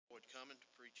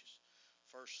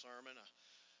first sermon.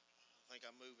 I think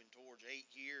I'm moving towards 8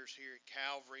 years here at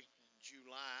Calvary in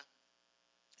July.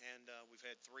 And we've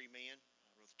had 3 men,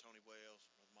 Brother Tony Wells,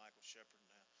 Brother Michael Shepard,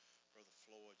 and now Brother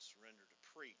Floyd surrendered to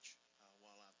preach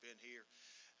while I've been here.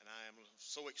 And I am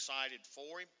so excited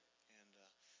for him and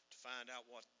to find out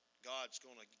what God's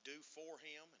going to do for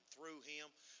him and through him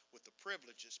with the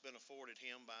privilege that's been afforded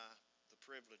him by the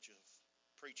privilege of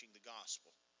preaching the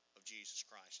gospel of Jesus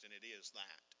Christ, and it is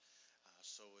that.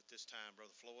 So at this time,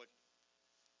 Brother Floyd.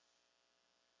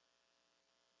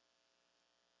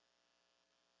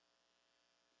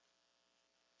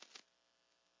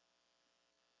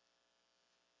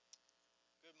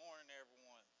 Good morning,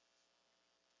 everyone.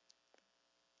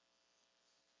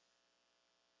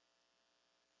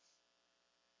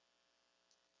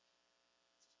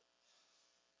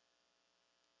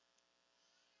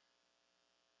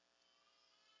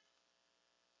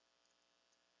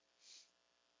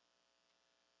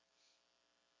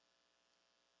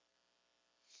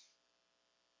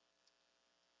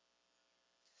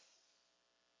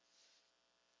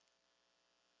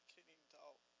 Can't even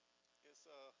talk. It's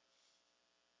a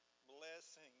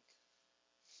blessing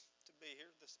to be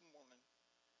here this morning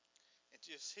and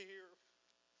just hear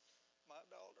my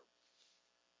daughter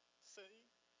sing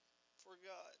for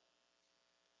God.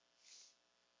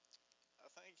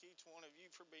 I thank each one of you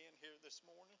for being here this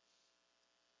morning.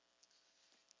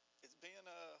 It's been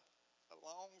a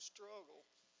long struggle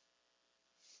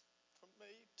for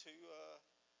me to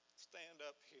stand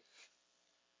up here.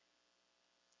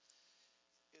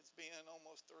 It's been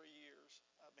almost 3 years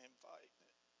I've been fighting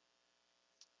it.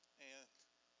 And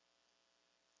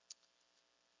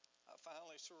I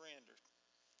finally surrendered.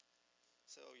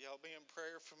 So y'all be in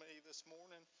prayer for me this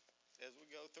morning as we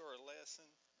go through our lesson.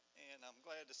 And I'm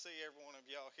glad to see every one of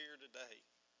y'all here today.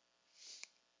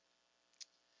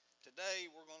 Today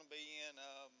we're going to be in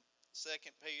 2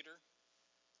 Peter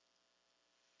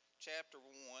chapter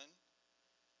 1.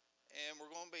 And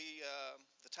we're going to be,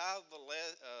 the title of the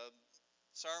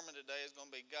sermon today is going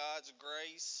to be God's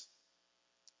Grace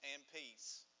and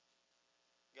Peace.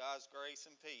 God's Grace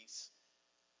and Peace.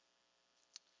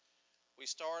 We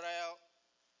start out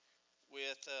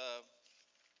with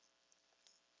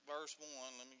verse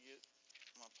 1. Let me get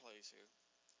my place here.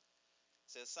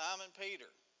 It says, Simon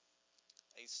Peter,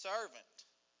 a servant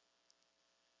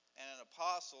and an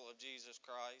apostle of Jesus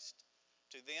Christ,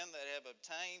 to them that have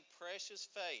obtained precious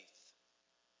faith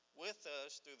with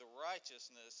us through the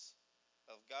righteousness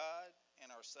of God and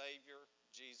our Savior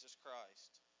Jesus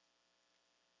Christ.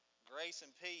 Grace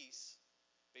and peace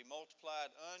be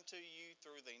multiplied unto you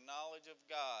through the knowledge of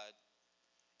God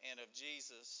and of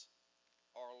Jesus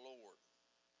our Lord,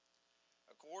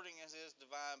 according as his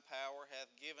divine power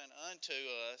hath given unto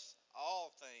us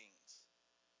all things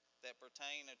that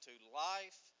pertain unto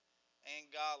life and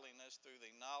godliness through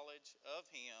the knowledge of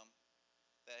him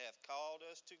that hath called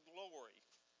us to glory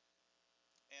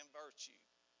and virtue,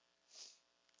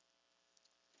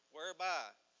 whereby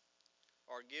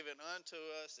are given unto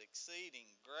us exceeding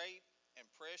great and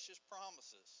precious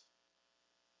promises,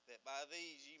 that by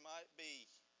these ye might be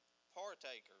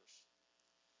partakers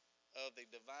of the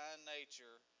divine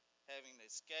nature, having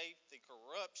escaped the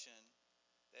corruption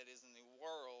that is in the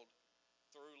world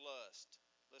through lust.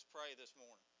 Let's pray this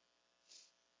morning.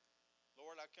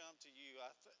 Lord, I come to you.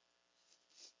 I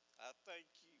thank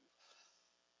you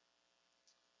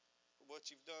for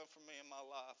what you've done for me in my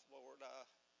life, Lord.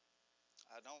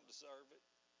 I don't deserve it.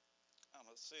 I'm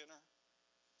a sinner,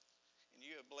 and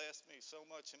you have blessed me so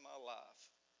much in my life.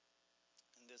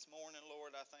 And this morning,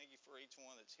 Lord, I thank you for each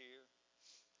one that's here,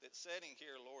 that's sitting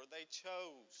here, Lord. They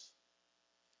chose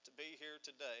to be here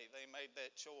today. They made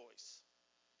that choice.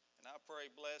 And I pray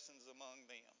blessings among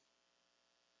them.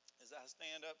 As I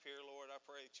stand up here, Lord, I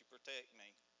pray that you protect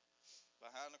me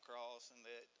behind the cross, and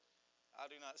that I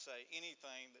do not say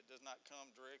anything that does not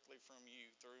come directly from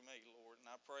you through me, Lord. And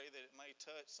I pray that it may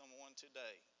touch someone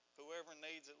today. Whoever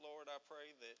needs it, Lord, I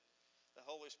pray that the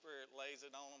Holy Spirit lays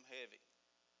it on them heavy.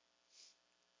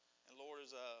 And Lord,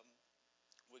 as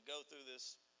we go through the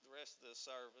rest of this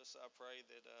service, I pray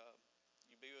that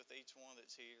you be with each one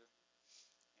that's here,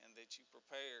 and that you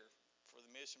prepare for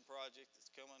the mission project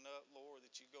that's coming up, Lord,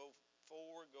 that you go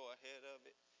forward, go ahead of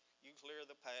it. You clear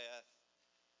the path,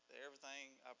 that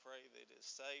everything, I pray, that is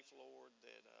safe, Lord,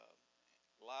 that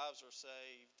lives are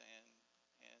saved, and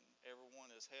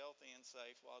everyone is healthy and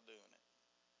safe while doing it.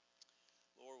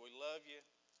 Lord, we love you,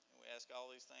 and we ask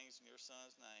all these things in your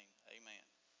Son's name. Amen.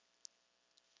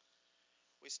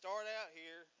 We start out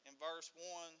here in verse 1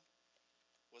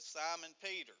 with Simon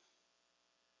Peter.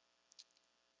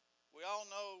 We all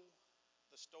know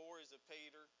the stories of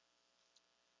Peter,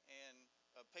 and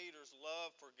Peter's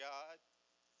love for God.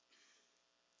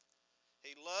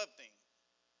 He loved him.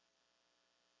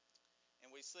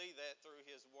 And we see that through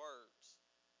his words.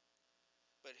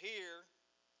 But here,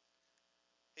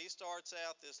 he starts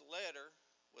out this letter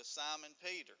with Simon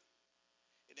Peter.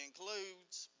 It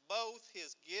includes both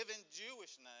his given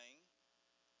Jewish name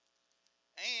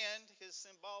and his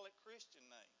symbolic Christian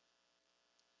name.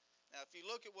 Now, if you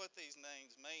look at what these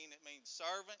names mean, it means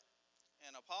servant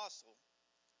and apostle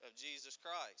of Jesus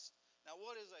Christ. Now,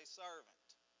 what is a servant?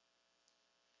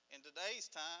 In today's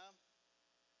time,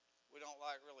 we don't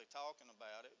like really talking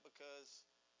about it because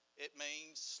it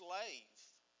means slave,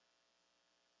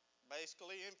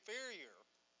 basically inferior.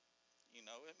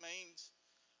 It means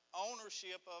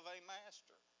ownership of a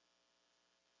master.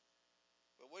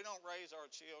 But we don't raise our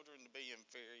children to be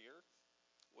inferior.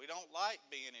 We don't like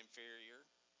being inferior.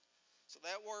 So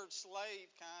that word slave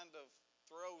kind of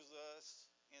throws us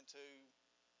into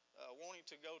wanting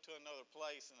to go to another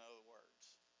place, in other words.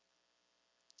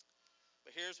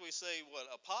 But here's we see what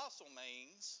apostle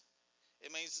means.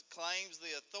 It means claims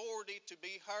the authority to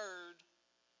be heard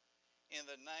in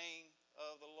the name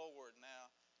of the Lord.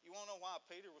 Now, you want to know why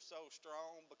Peter was so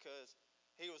strong? Because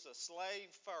he was a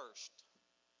slave first.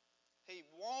 He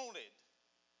wanted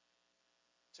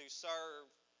to serve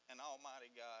an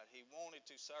almighty God. He wanted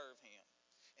to serve him.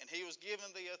 And he was given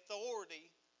the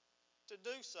authority to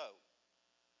do so.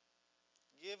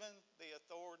 Given the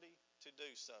authority to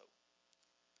do so.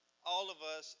 All of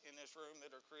us in this room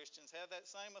that are Christians have that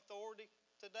same authority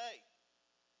today.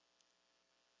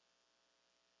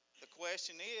 The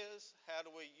question is, how do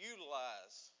we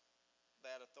utilize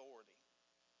that authority?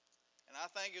 And I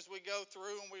think as we go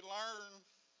through and we learn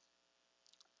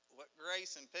what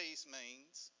grace and peace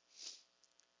means,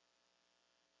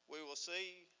 we will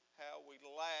see how we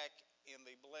lack in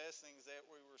the blessings that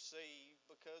we receive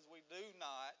because we do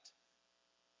not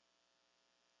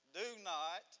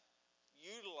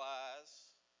utilize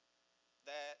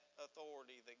that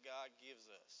authority that God gives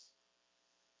us.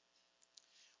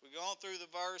 We go on through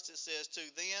the verse. It says, to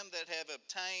them that have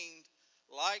obtained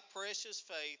like precious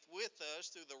faith with us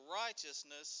through the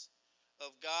righteousness of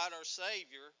God our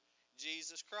Savior,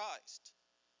 Jesus Christ.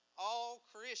 All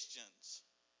Christians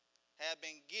have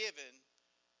been given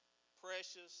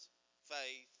precious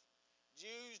faith.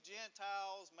 Jews,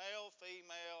 Gentiles, male,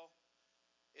 female,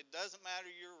 it doesn't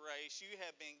matter your race. You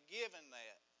have been given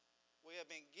that. We have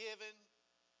been given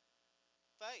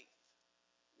faith.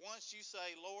 Once you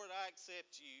say, Lord, I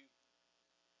accept you,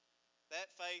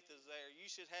 that faith is there. You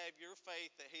should have your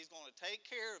faith that He's going to take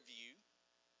care of you.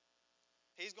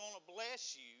 He's going to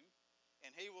bless you,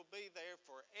 and He will be there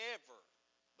forever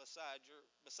beside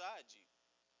you.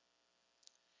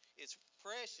 It's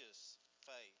precious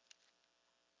faith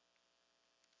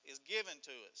is given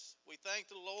to us. We thank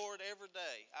the Lord every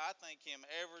day. I thank Him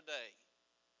every day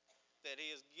that He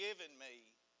has given me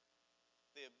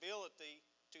the ability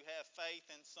to have faith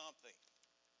in something.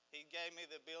 He gave me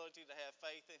the ability to have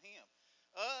faith in Him.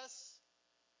 Us,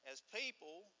 as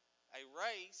people, a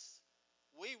race,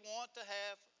 we want to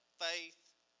have faith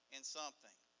in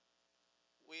something.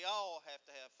 We all have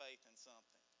to have faith in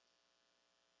something.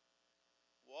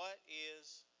 What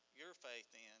is your faith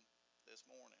in this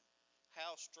morning?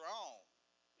 How strong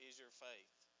is your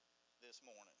faith this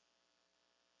morning?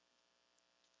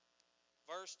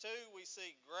 Verse 2, we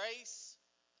see grace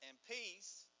and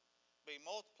peace be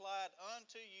multiplied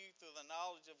unto you through the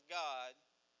knowledge of God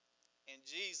and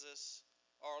Jesus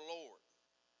our Lord.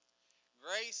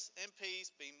 Grace and peace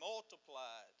be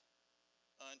multiplied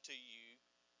unto you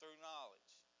through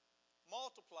knowledge.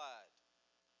 Multiplied.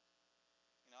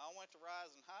 I went to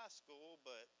Rising High School,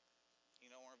 but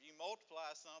whenever you multiply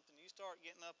something, you start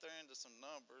getting up there into some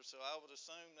numbers, so I would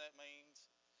assume that means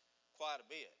quite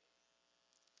a bit.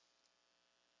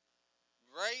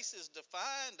 Grace is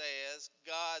defined as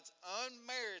God's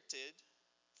unmerited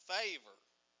favor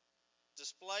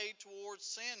displayed towards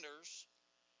sinners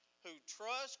who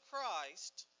trust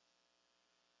Christ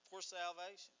for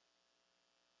salvation.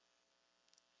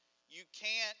 You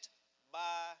can't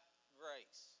buy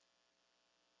grace.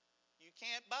 You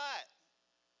can't buy it.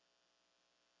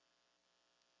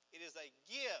 It is a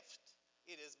gift.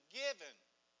 It is given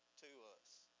to us.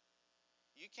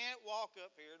 You can't walk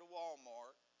up here to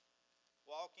Walmart,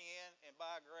 walk in and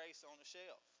buy grace on the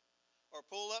shelf. Or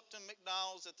pull up to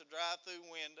McDonald's at the drive-thru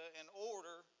window and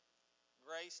order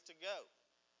grace to go.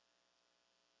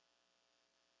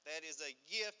 That is a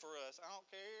gift for us. I don't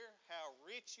care how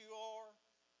rich you are.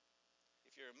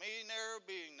 If you're a millionaire or a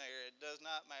billionaire, it does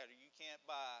not matter. You can't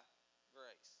buy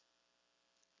grace.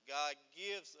 God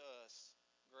gives us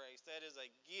grace. That is a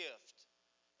gift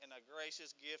and a a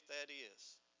gracious gift that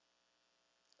is.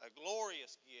 A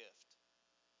glorious gift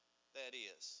that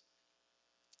is.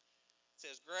 It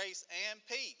says grace and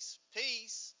peace.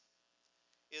 Peace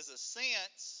is a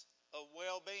sense of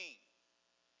well-being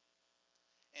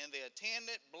and the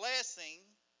attendant blessing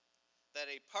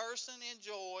that a person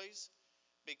enjoys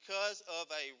because of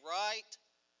a right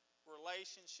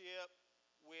relationship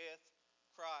with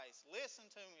Christ. Listen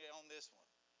to me on this one.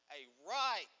 A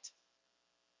right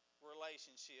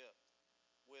relationship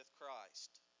with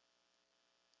Christ.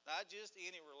 Not just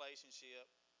any relationship,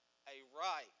 a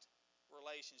right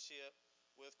relationship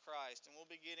with Christ. And we'll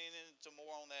be getting into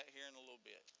more on that here in a little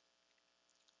bit.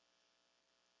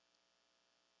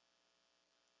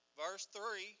 Verse 3,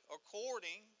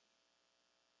 according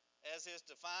as his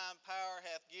divine power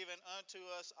hath given unto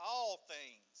us all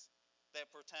things that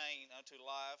pertain unto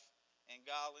life and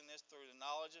godliness through the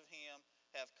knowledge of him,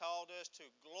 hath called us to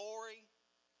glory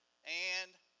and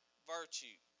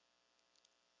virtue.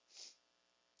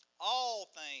 All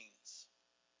things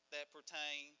that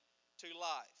pertain to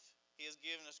life. He has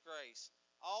given us grace.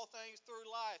 All things through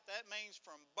life. That means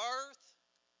from birth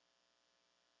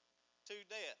to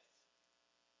death.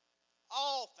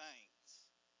 All things.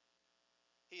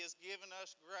 He has given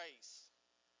us grace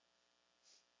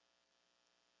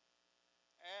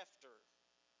after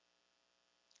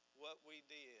what we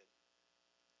did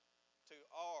to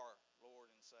our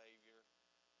Lord and Savior,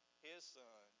 His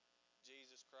Son,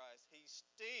 Jesus Christ. He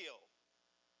still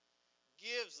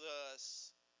gives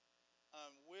us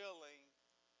willing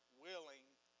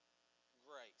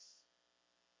grace.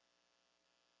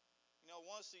 You know,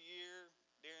 once a year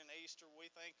during Easter,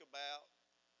 we think about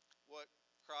what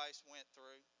Christ went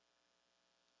through.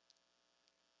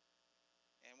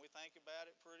 And we think about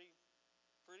it pretty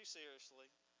seriously.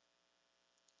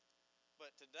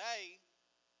 But today,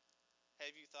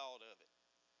 have you thought of it?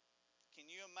 Can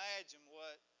you imagine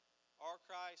what our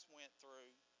Christ went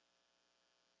through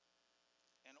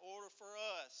in order for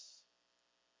us,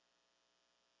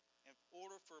 in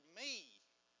order for me,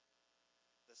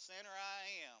 the sinner I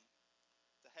am,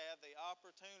 to have the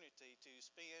opportunity to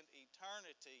spend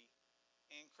eternity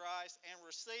in Christ and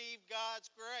receive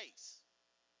God's grace?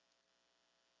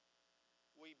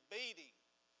 We beat him.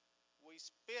 We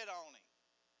spit on him.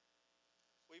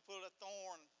 We put a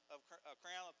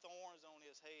crown of thorns on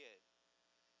his head.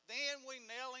 Then we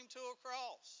nail him to a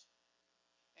cross.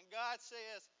 And God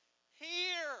says,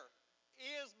 here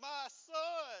is my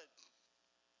son.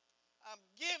 I'm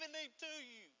giving him to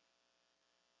you.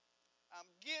 I'm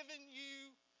giving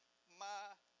you my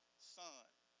son.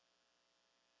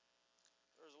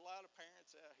 There's a lot of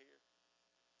parents out here.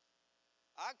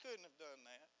 I couldn't have done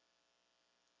that.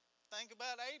 Think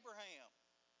about Abraham.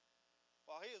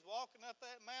 While he was walking up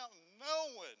that mountain,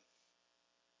 knowing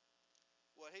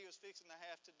what he was fixing to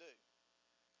have to do.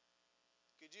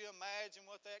 Could you imagine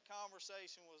what that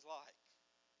conversation was like?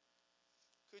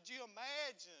 Could you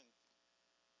imagine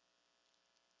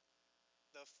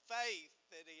the faith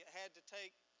that he had to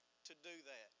take to do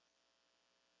that?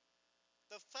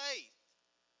 The faith.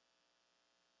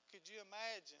 Could you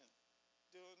imagine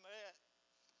doing that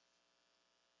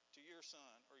to your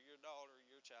son or your daughter or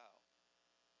your child?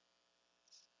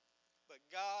 But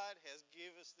God has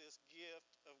given us this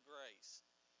gift of grace.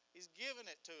 He's given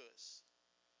it to us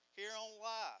here on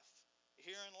life.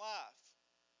 Here in life.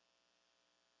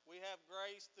 We have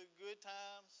grace through good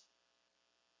times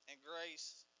and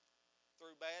grace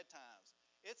through bad times.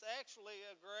 It's actually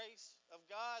a grace of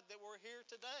God that we're here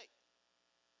today.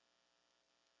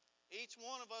 Each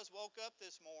one of us woke up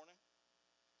this morning.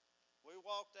 We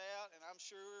walked out, and I'm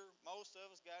sure most of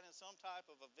us got in some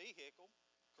type of a vehicle,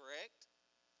 correct?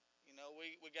 You know,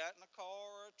 we got in a car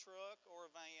or a truck or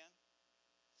a van.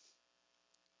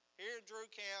 Here in Drew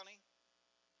County,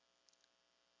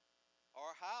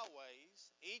 our highways,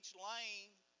 each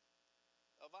lane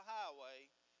of a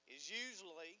highway is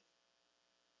usually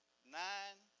 9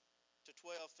 to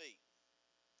 12 feet,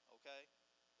 okay?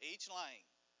 Each lane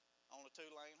on a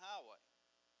two-lane highway.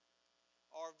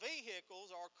 Our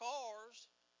vehicles, our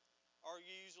cars, are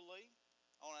usually,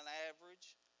 on an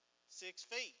average, 6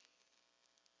 feet.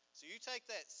 So you take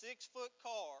that 6-foot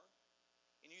car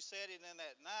and you set it in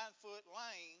that 9-foot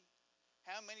lane,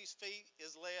 how many feet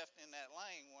is left in that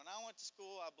lane? When I went to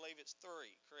school, I believe it's 3.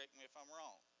 Correct me if I'm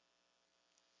wrong.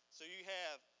 So you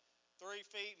have 3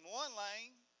 feet in one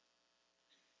lane,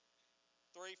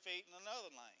 3 feet in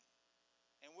another lane.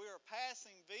 And we are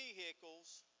passing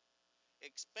vehicles,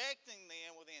 expecting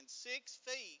them within 6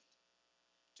 feet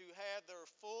to have their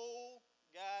full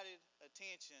guided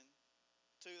attention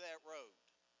to that road.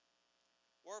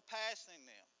 We're passing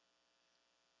them,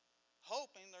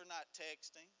 hoping they're not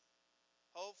texting,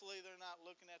 Hopefully they're not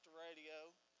looking at the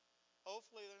radio.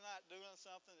 Hopefully they're not doing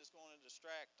something that's going to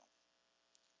distract them.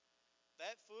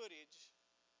 That footage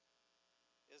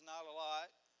is not a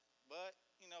lot, but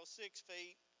 6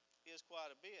 feet is quite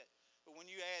a bit. But when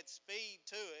you add speed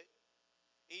to it,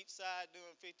 each side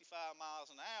doing 55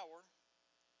 miles an hour,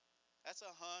 that's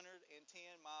 110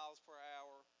 miles per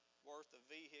hour worth of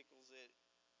vehicles that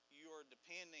you are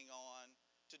depending on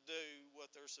to do what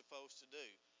they're supposed to do.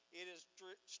 It is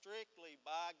strictly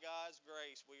by God's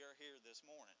grace we are here this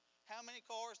morning. How many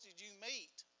cars did you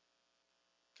meet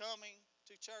coming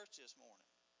to church this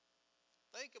morning?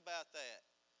 Think about that.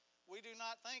 We do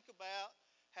not think about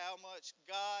how much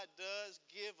God does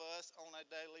give us on a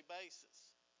daily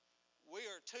basis. We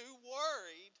are too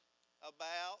worried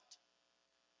about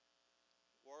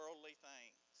worldly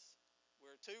things.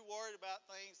 We're too worried about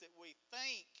things that we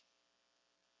think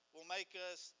will make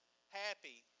us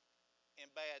happy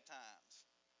in bad times.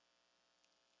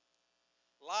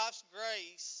 Life's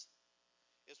grace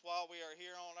is while we are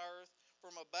here on earth,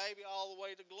 from a baby all the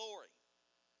way to glory.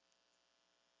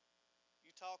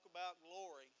 You talk about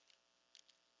glory,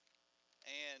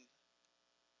 and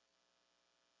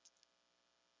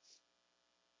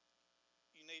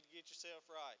you need to get yourself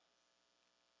right.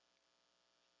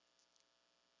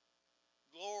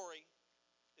 Glory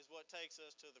is what takes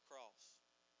us to the cross.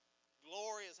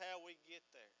 Glory is how we get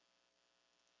there.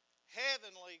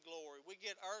 Heavenly glory. We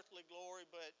get earthly glory,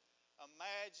 but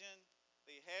imagine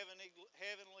the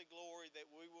heavenly glory that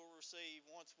we will receive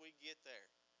once we get there.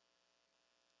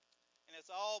 And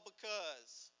it's all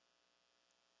because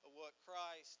of what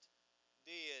Christ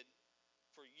did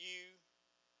for you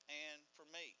and for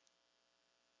me.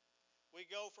 We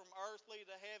go from earthly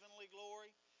to heavenly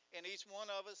glory, and each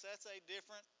one of us, that's a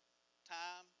different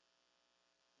time,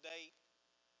 date,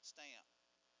 stamp.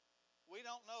 We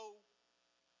don't know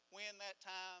when that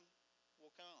time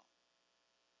will come.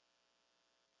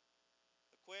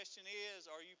 The question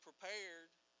is, are you prepared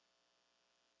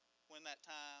when that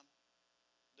time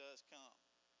does come?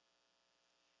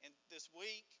 And this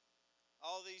week,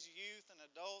 all these youth and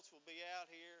adults will be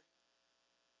out here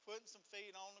putting some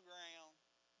feet on the ground,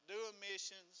 doing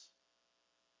missions,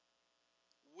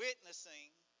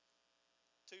 witnessing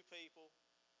to people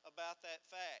about that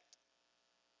fact.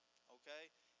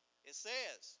 Okay? It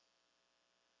says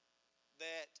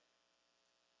that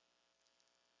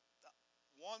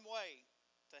one way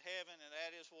to heaven, and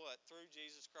that is what? Through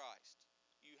Jesus Christ.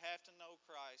 You have to know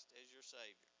Christ as your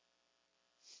Savior.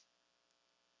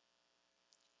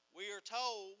 We are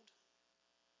told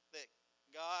that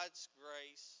God's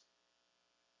grace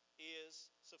is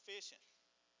sufficient.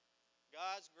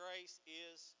 God's grace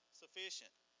is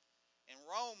sufficient. In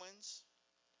Romans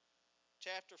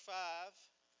chapter 5,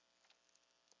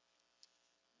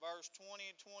 verse 20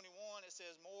 and 21, it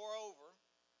says, "Moreover,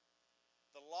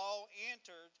 the law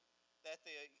entered that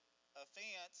the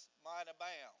offense might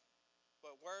abound.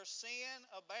 But where sin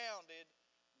abounded,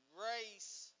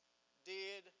 grace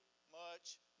did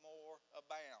much more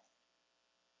abound.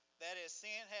 That as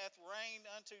sin hath reigned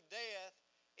unto death,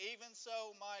 even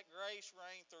so might grace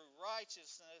reign through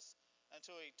righteousness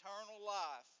unto eternal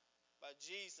life by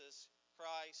Jesus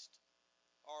Christ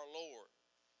our Lord."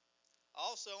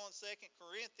 Also in 2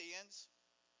 Corinthians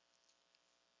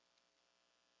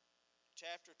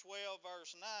chapter 12,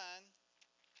 verse 9,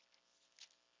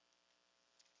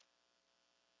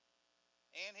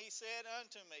 "And he said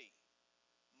unto me,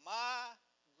 My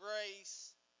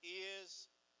grace is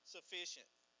sufficient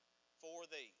for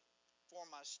thee, for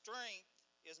my strength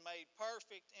is made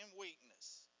perfect in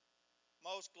weakness.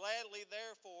 Most gladly,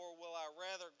 therefore, will I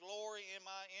rather glory in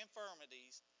my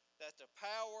infirmities, that the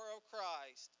power of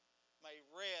Christ may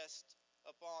rest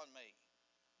upon me.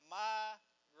 My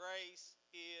grace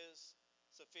is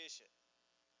sufficient."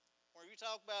 When you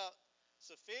talk about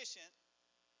sufficient,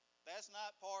 that's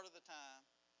not part of the time.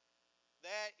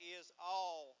 That is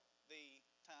all the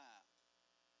time.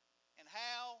 And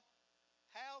how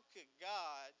could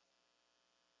God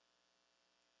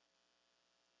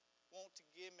want to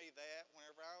give me that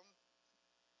whenever I'm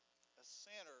a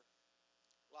sinner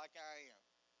like I am?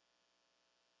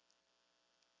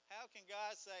 How can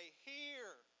God say,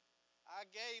 "Here, I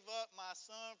gave up my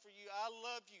son for you. I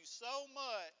love you so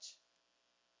much.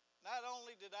 Not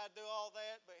only did I do all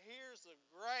that, but here's the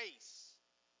grace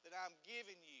that I'm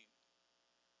giving you.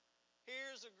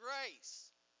 Here's the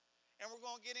grace." And we're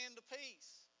going to get into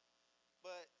peace.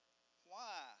 But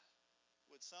why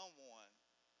would someone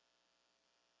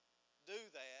do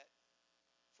that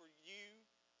for you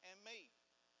and me?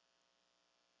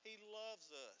 He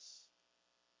loves us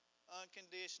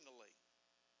unconditionally.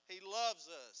 He loves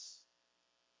us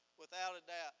without a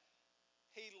doubt.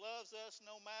 He loves us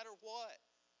no matter what.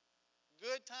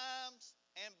 Good times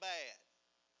and bad.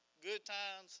 Good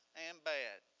times and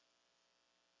bad.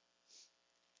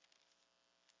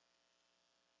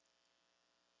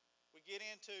 We get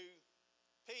into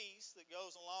peace that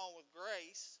goes along with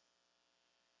grace.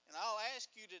 And I'll ask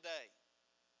you today,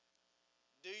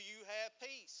 do you have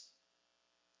peace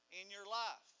in your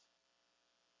life?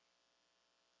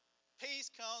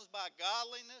 Peace comes by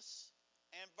godliness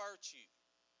and virtue.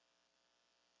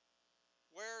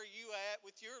 Where are you at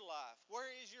with your life?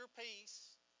 Where is your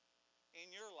peace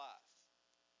in your life?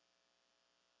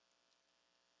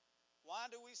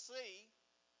 Why do we see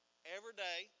every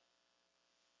day,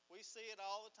 we see it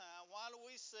all the time, why do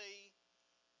we see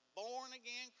born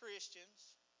again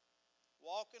Christians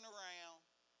walking around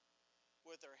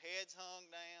with their heads hung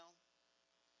down,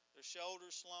 their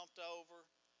shoulders slumped over,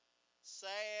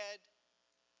 sad,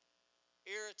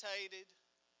 irritated?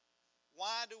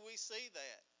 Why do we see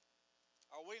that?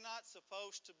 Are we not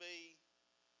supposed to be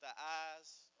the eyes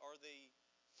or the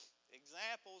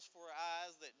examples for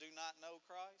eyes that do not know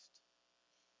Christ?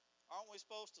 Aren't we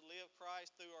supposed to live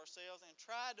Christ through ourselves and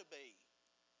try to be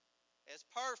as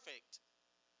perfect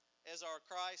as our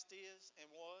Christ is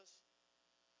and was?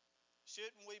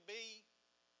 Shouldn't we be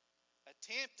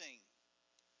attempting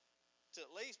to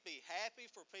at least be happy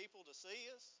for people to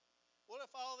see us? What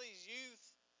if all these youth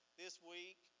this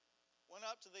week went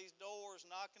up to these doors,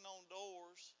 knocking on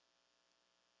doors,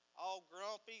 all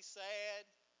grumpy, sad?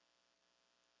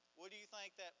 What do you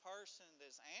think that person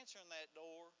that's answering that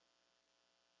door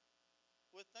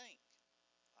would think?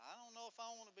 I don't know if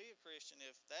I want to be a Christian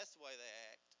if that's the way they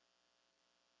act.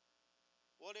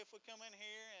 What if we come in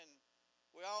here and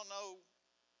we all know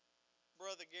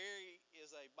Brother Gary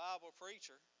is a Bible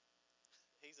preacher.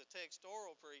 He's a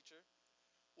textural preacher.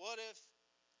 What if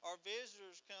our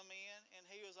visitors come in and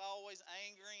he was always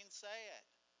angry and sad?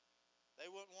 They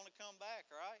wouldn't want to come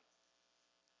back, right?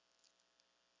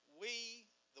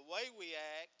 The way we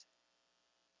act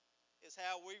is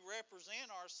how we represent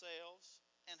ourselves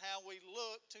and how we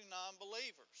look to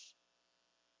non-believers.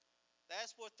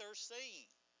 That's what they're seeing.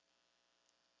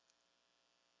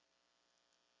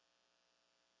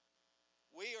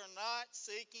 We are not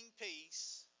seeking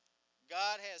peace.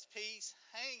 God has peace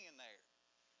hanging there.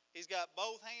 He's got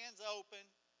both hands open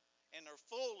and they're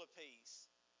full of peace.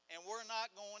 And we're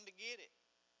not going to get it.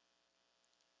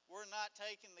 We're not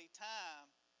taking the time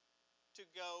to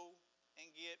go and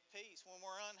get peace. When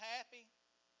we're unhappy,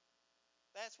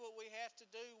 that's what we have to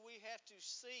do. We have to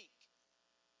seek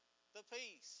the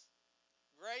peace.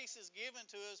 Grace is given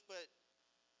to us, but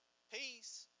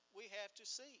peace we have to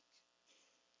seek.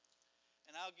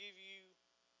 And I'll give you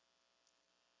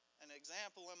an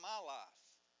example in my life.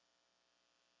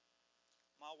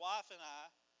 My wife and I,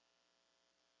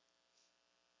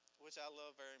 which I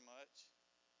love very much,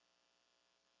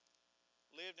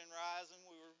 lived in Rising.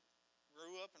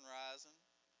 Grew up in Rising,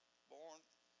 born,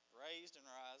 raised in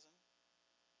Rising.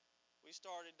 We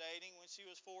started dating when she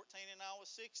was 14 and I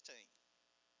was 16.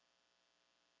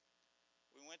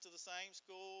 We went to the same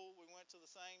school. We went to the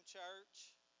same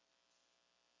church.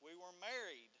 We were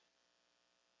married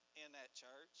in that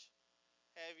church.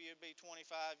 It'd be 25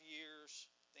 years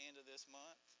at the end of this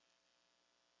month.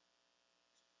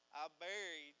 I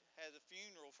had a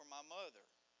funeral for my mother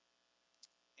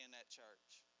in that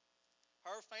church.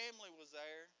 Her family was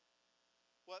there.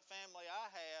 What family I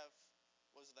have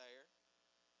was there.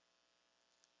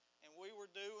 And we were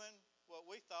doing what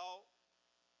we thought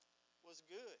was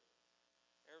good.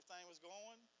 Everything was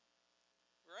going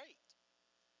great.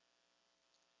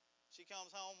 She comes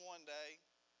home one day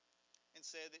and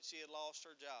said that she had lost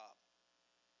her job,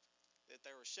 that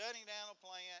they were shutting down a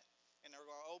plant and they were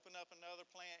going to open up another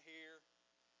plant here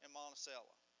in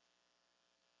Monticello.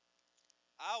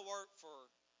 I work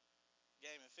for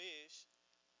Game and Fish,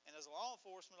 and as a law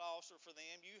enforcement officer for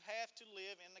them, you have to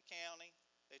live in the county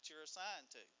that you're assigned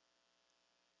to.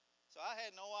 So I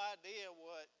had no idea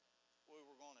what we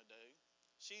were going to do.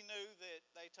 She knew that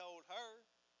they told her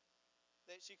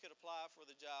that she could apply for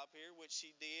the job here, which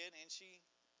she did, and she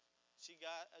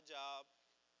got a job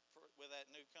with that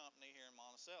new company here in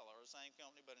Monticello, or the same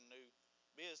company but a new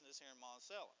business here in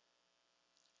Monticello.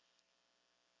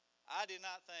 I did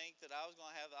not think that I was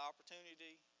going to have the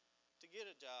opportunity to get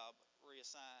a job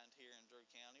reassigned here in Drew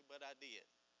County, but I did.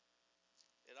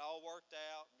 It all worked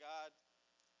out. God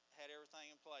had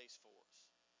everything in place for us.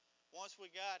 Once we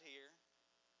got here,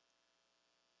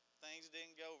 things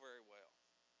didn't go very well.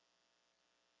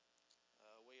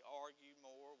 We argued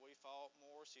more. We fought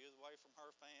more. She was away from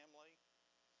her family.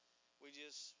 We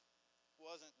just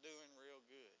wasn't doing real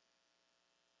good.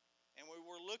 And we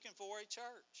were looking for a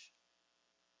church.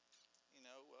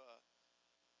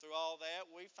 Through all that,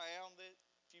 we found that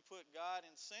if you put God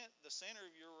in the center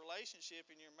of your relationship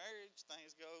in your marriage,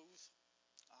 things goes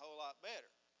a whole lot better.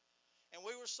 And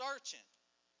we were searching.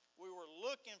 We were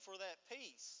looking for that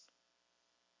peace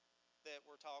that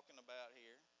we're talking about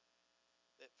here,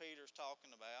 that Peter's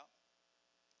talking about,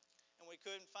 and we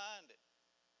couldn't find it.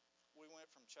 We went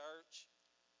from church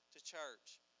to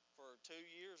church for 2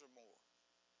 years or more.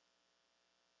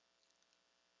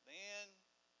 Then,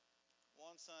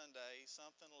 one Sunday,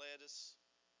 something led us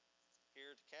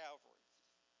here to Calvary.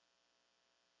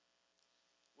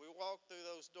 We walked through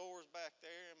those doors back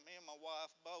there, and me and my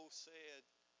wife both said,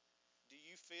 "Do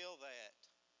you feel that?"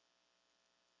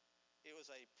 It was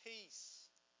a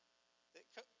peace that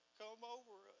come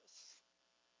over us.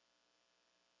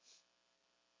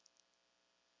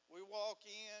 We walk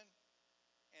in,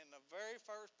 and the very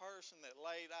first person that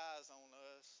laid eyes on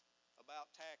us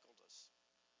about tackled us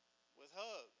with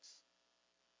hugs.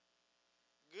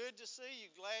 "Good to see you.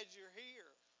 Glad you're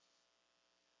here."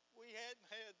 We hadn't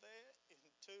had that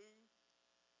in 2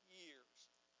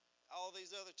 years. All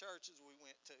these other churches we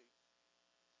went to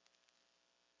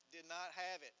did not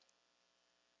have it.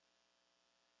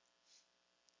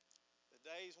 The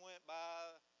days went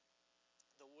by,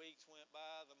 the weeks went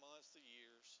by, the months, the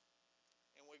years,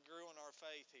 and we grew in our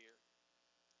faith here.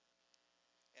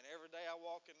 And every day I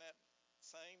walk in that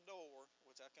same door,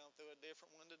 which I come through a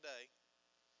different one today,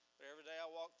 but every day I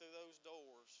walk through those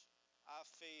doors, I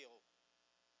feel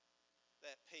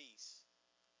that peace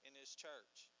in this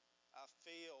church. I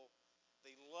feel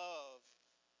the love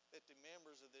that the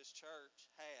members of this church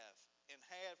have and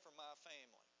had for my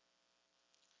family.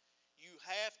 You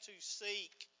have to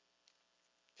seek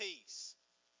peace.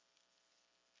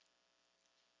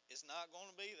 It's not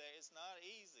going to be there. It's not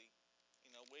easy.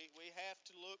 We have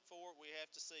to look for it. We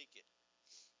have to seek it.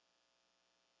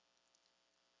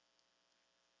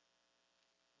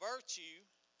 Virtue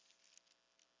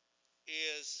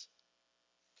is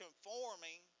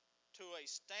conforming to a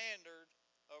standard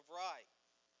of right.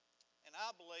 And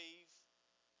I believe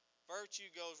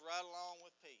virtue goes right along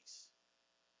with peace.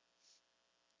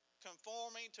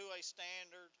 Conforming to a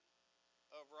standard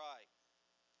of right.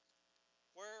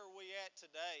 Where are we at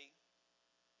today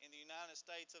in the United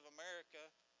States of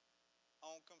America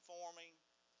on conforming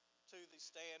to the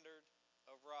standard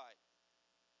of right?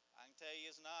 I can tell you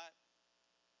it's not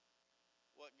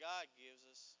what God gives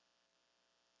us.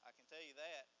 I can tell you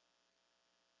that.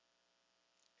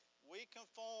 We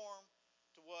conform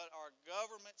to what our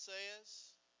government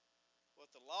says,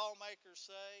 what the lawmakers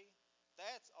say.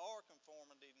 That's our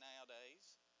conformity nowadays.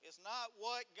 It's not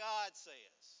what God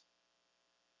says.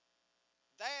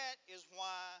 That is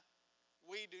why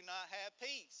we do not have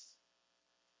peace.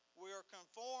 We are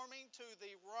conforming to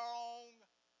the wrong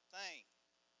thing.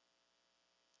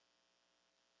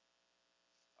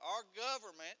 Our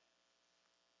government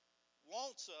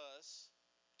wants us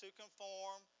to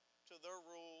conform to their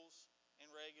rules and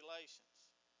regulations,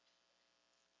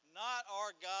 not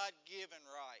our God-given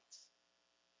rights.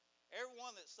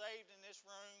 Everyone that's saved in this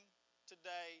room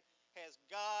today has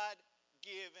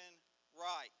God-given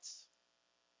rights.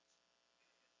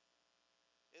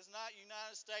 It's not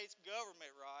United States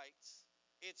government rights.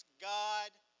 It's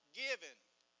God-given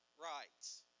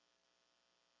rights.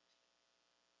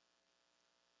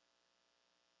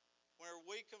 Where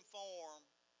we conform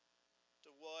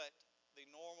to what the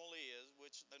normal is,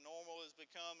 which the normal is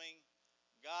becoming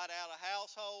God out of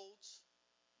households,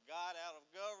 God out of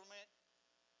government,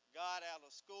 God out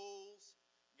of schools,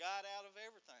 God out of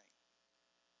everything.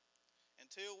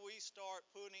 Until we start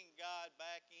putting God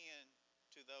back in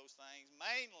to those things,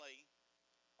 mainly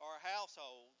our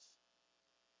households,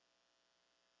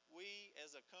 we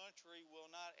as a country will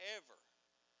not ever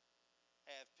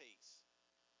have peace.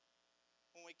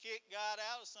 When we kick God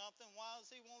out of something, why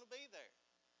does He want to be there?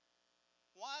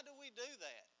 Why do we do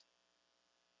that?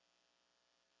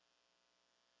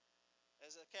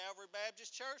 As a Calvary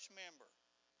Baptist Church member,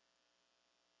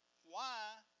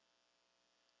 why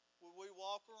would we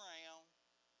walk around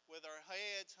with our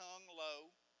heads hung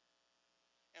low?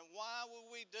 And why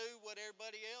would we do what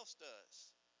everybody else does?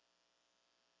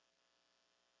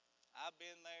 I've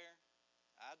been there.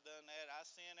 I've done that. I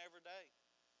sin every day.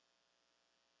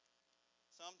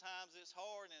 Sometimes it's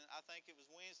hard, and I think it was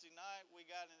Wednesday night we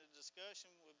got in a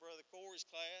discussion with Brother Corey's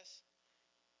class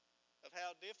of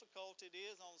how difficult it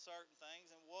is on certain things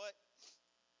and what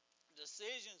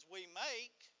decisions we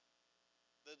make,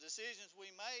 the decisions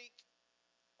we make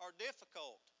are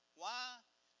difficult. Why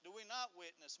do we not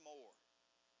witness more?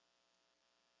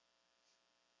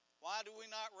 Why do we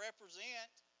not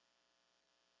represent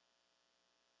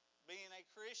being a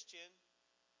Christian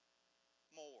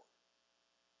more?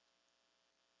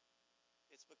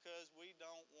 because we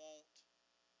don't want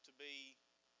to be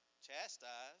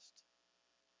chastised.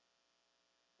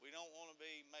 We don't want to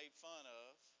be made fun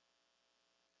of.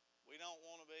 We don't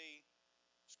want to be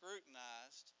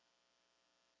scrutinized.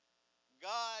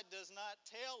 God does not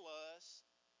tell us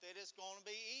that it's going to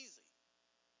be easy,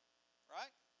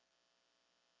 right?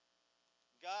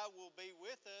 God will be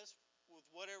with us with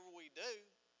whatever we do,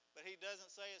 but He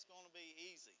doesn't say it's going to be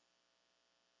easy.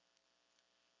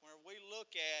 When we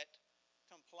look at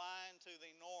complying to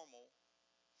the normal,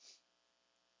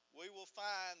 we will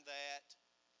find that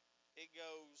it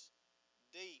goes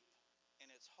deep and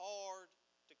it's hard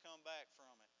to come back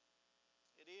from it.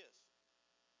 It is.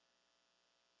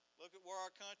 Look at where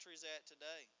our country's at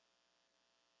today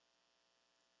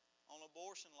on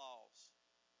abortion laws.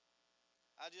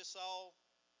 I just saw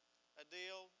a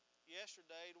deal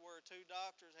yesterday to where two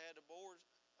doctors had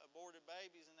aborted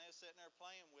babies and they were sitting there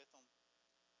playing with them.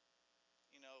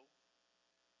 You know,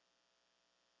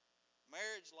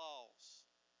 marriage laws,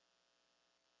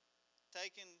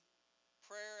 taking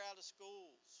prayer out of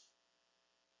schools,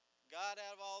 God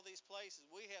out of all these places.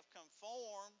 We have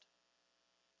conformed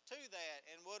to that.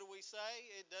 And what do we say?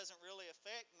 It doesn't really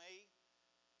affect me.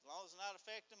 As long as it's not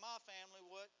affecting my family,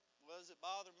 what does it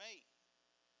bother me?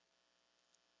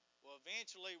 Well,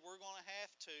 eventually we're going to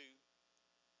have to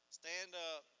stand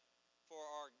up for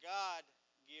our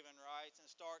God-given rights and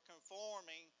start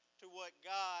conforming to what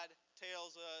God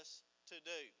tells us to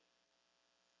do.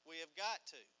 We have got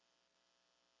to.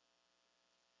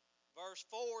 Verse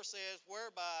 4 says,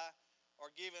 whereby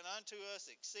are given unto us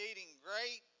exceeding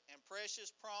great and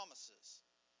precious promises,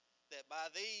 that by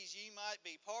these ye might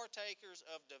be partakers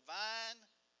of divine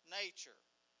nature,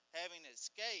 having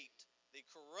escaped the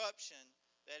corruption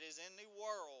that is in the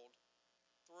world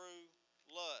through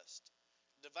lust.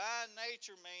 Divine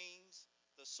nature means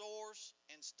the source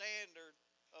and standard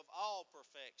of all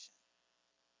perfection.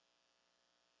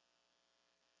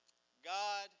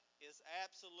 God is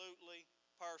absolutely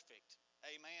perfect.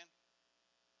 Amen.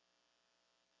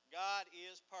 God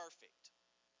is perfect.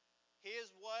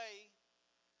 His way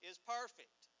is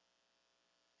perfect.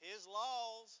 His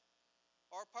laws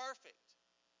are perfect.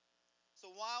 So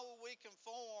why would we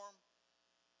conform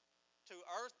to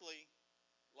earthly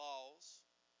laws,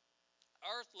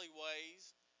 earthly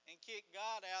ways, and kick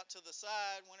God out to the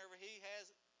side whenever He has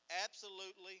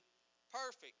absolutely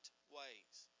perfect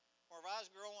ways? Whenever I was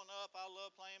growing up, I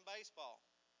loved playing baseball.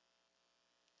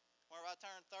 Whenever I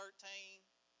turned 13,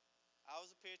 I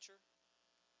was a pitcher.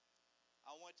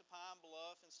 I went to Pine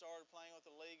Bluff and started playing with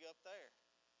the league up there.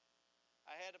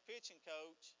 I had a pitching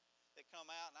coach that come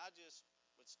out, and I just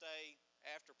would stay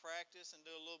after practice and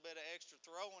do a little bit of extra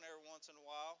throwing every once in a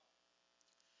while.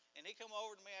 And he come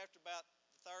over to me after about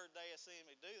the third day of seeing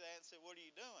me do that and said, what are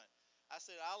you doing? I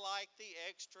said, I like the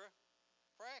extra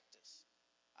practice.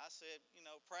 I said,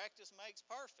 practice makes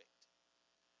perfect.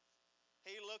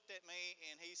 He looked at me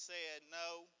and he said,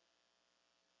 no,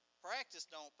 practice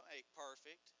don't make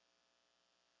perfect.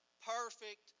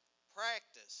 Perfect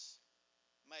practice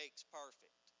makes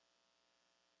perfect.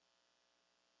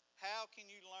 How can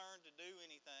you learn to do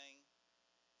anything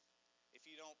if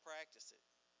you don't practice it?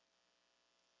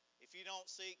 If you don't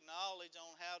seek knowledge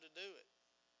on how to do it?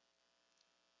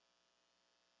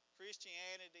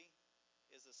 Christianity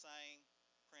is the same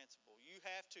principle. You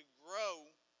have to grow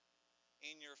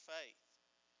in your faith.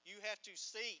 You have to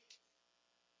seek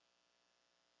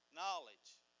knowledge.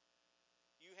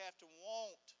 You have to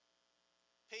want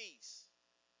peace.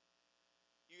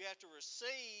 You have to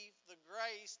receive the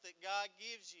grace that God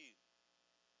gives you.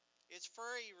 It's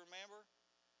free, remember?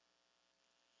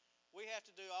 We have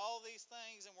to do all these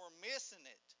things and we're missing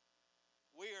it.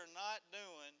 We are not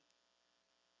doing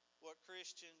what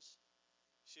Christians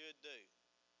should do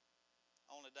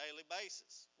on a daily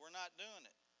basis. We're not doing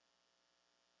it.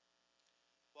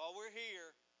 While we're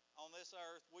here on this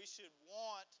earth, we should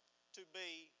want to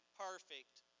be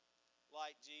perfect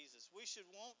like Jesus. We should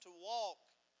want to walk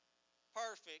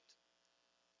perfect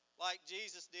like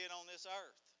Jesus did on this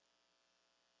earth.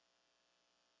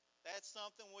 That's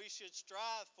something we should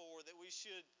strive for, that we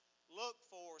should look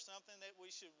for, something that we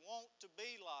should want to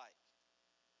be like.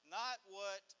 Not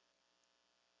what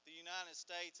the United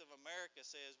States of America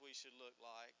says we should look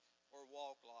like or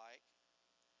walk like.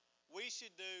 We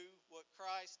should do what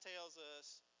Christ tells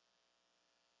us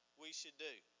we should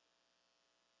do.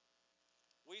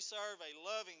 We serve a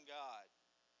loving God,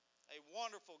 a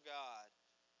wonderful God,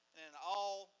 and an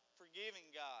all-forgiving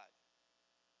God.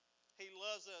 He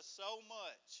loves us so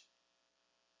much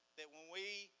that when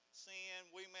we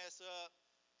sin, we mess up,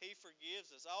 He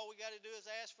forgives us. All we got to do is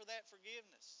ask for that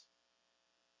forgiveness.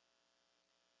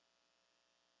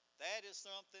 That is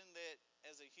something that,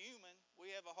 as a human, we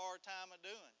have a hard time of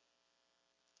doing.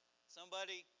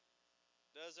 Somebody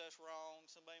does us wrong,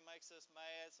 somebody makes us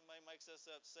mad, somebody makes us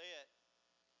upset.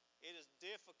 It is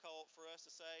difficult for us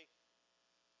to say,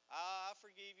 I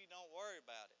forgive you, don't worry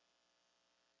about it.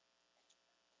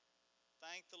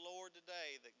 Thank the Lord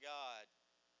today that God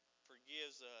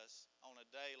forgives us on a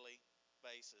daily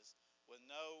basis with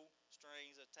no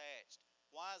strings attached.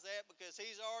 Why is that? Because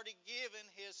He's already given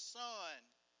His Son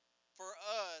for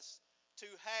us to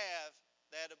have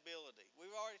that ability.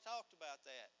 We've already talked about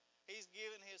that. He's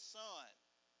given His Son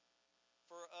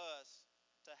for us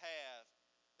to have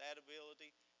that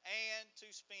ability and to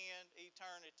spend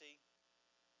eternity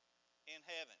in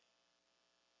heaven.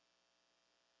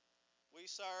 We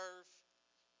serve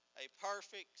a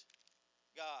perfect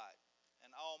God,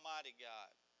 an almighty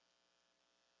God.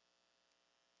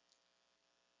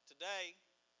 Today,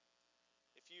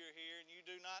 if you are here and you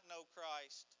do not know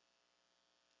Christ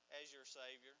as your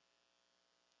Savior,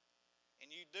 and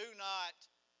you do not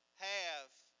have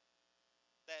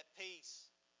that peace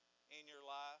in your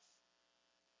life,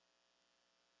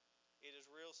 it is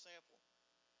real simple.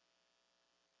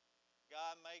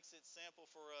 God makes it simple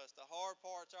for us. The hard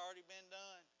part's already been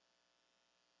done.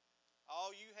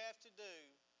 All you have to do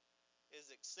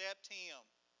is accept Him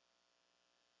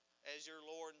as your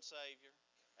Lord and Savior,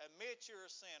 admit you're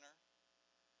a sinner,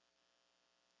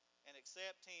 and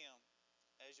accept Him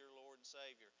as your Lord and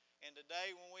Savior. And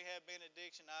today, when we have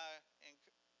benediction, I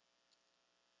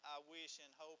wish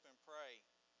and hope and pray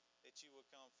that you would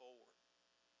come forward.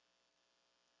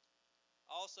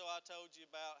 Also, I told you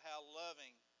about how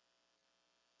loving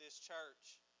this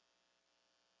church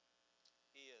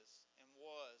is and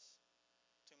was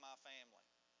to my family.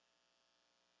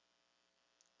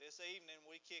 This evening,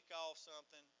 we kick off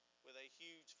something with a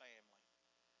huge family.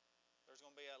 There's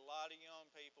going to be a lot of young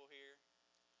people here,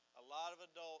 a lot of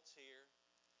adults here,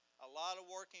 a lot of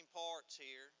working parts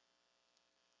here,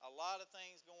 a lot of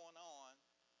things going on.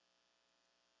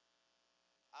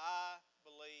 I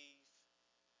believe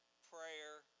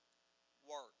prayer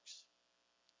works.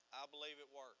 I believe it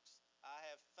works. I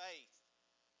have faith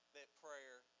that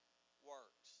prayer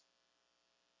works.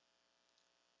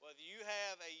 Whether you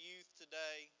have a youth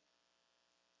today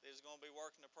that is going to be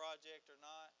working the project or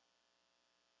not,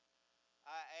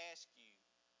 I ask you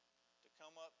to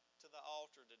come up to the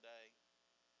altar today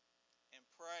and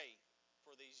pray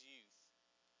for these youth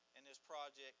and this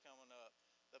project coming up.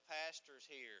 The pastors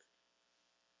here,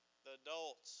 the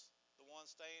adults, the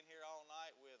ones staying here all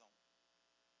night with them,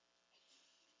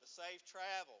 the safe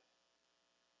travel,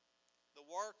 the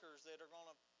workers that are going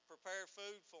to prepare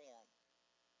food for them,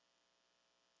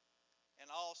 and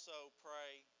also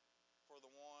pray for the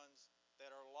ones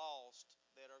that are lost,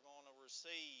 that are going to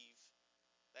receive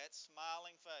that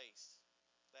smiling face,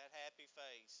 that happy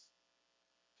face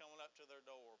coming up to their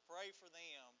door. Pray for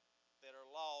them that are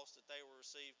lost, that they will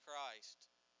receive Christ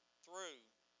through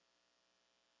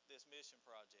this mission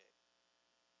project.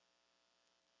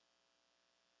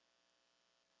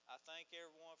 I thank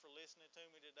everyone for listening to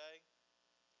me today,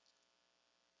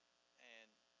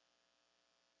 and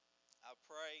I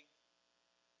pray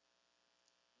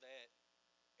that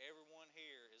everyone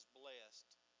here is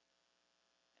blessed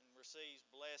and receives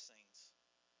blessings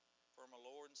from a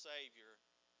Lord and Savior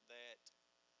that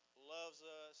loves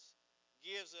us,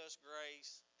 gives us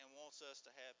grace, and wants us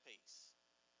to have peace.